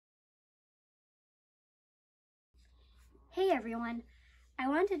Hey everyone! I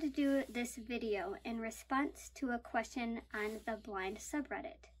wanted to do this video in response to a question on the blind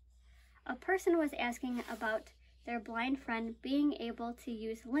subreddit. A person was asking about their blind friend being able to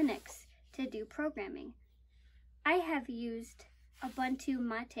use Linux to do programming. I have used Ubuntu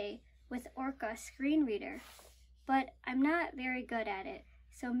Mate with Orca screen reader, but I'm not very good at it,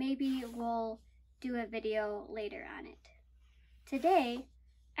 so maybe we'll do a video later on it. Today,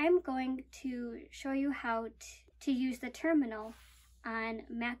 I'm going to show you how to use the terminal on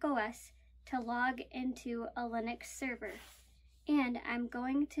macOS to log into a Linux server. And I'm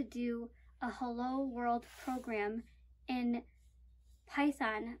going to do a Hello World program in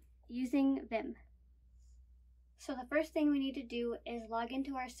Python using Vim. So the first thing we need to do is log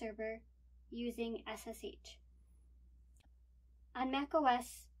into our server using SSH. On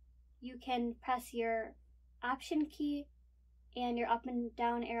macOS, you can press your Option key and your up and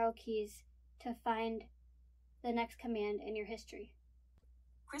down arrow keys to find the next command in your history.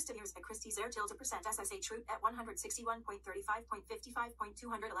 Kristy Viers at Kristy Zer %SSH root at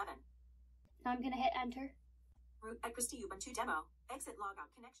 161.35.55.211. Now I'm going to hit enter. Root at Kristy Ubuntu demo. Exit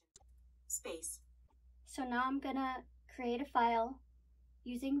logout connection. Space. So now I'm going to create a file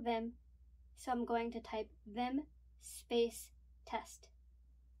using Vim. So I'm going to type vim space test.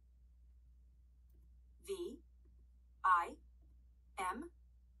 V-I-M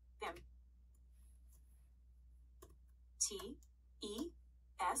Vim. T-E-S-T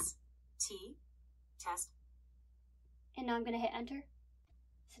test. And now I'm going to hit enter.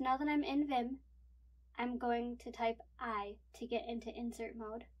 So now that I'm in Vim, I'm going to type I to get into insert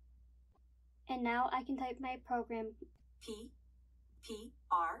mode. And now I can type my program.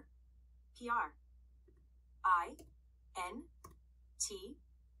 P-R I-N-T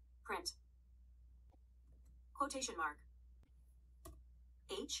print. Quotation mark.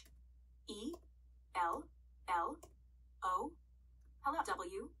 H-E-L-L-O hello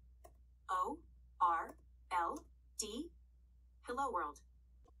W-O-R-L-D hello world.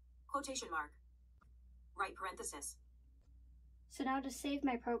 Quotation mark. Right parenthesis. So now to save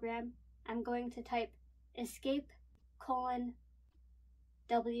my program, I'm going to type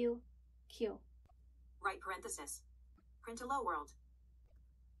escape:\W Right parenthesis. Print hello world.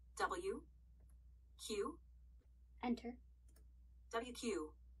 W Q enter.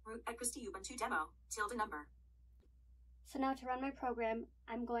 WQ root at Kristy Ubuntu demo ~number. So now to run my program,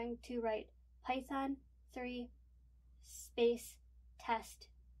 I'm going to write Python 3 space test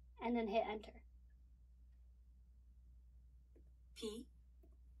and then hit enter. P-Y-T-H-O-N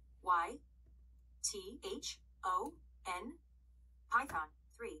Python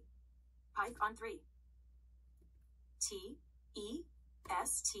 3 Python 3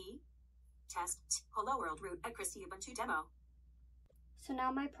 T-E-S-T test hello world root at Kristy Ubuntu demo. So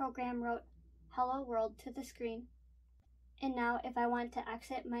now my program wrote hello world to the screen. And now if I want to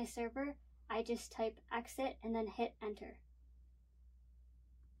exit my server, I just type exit and then hit enter.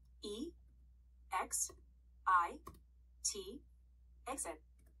 E-X-I-T exit.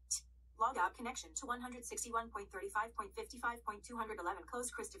 Logout connection to 161.35.55.211.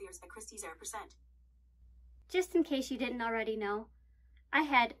 Close Kristy Viers at Kristy Zer %. Just in case you didn't already know, I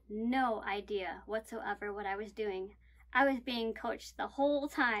had no idea whatsoever what I was doing. I was being coached the whole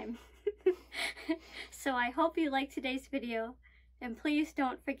time. So I hope you liked today's video, and please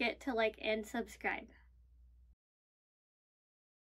don't forget to like and subscribe.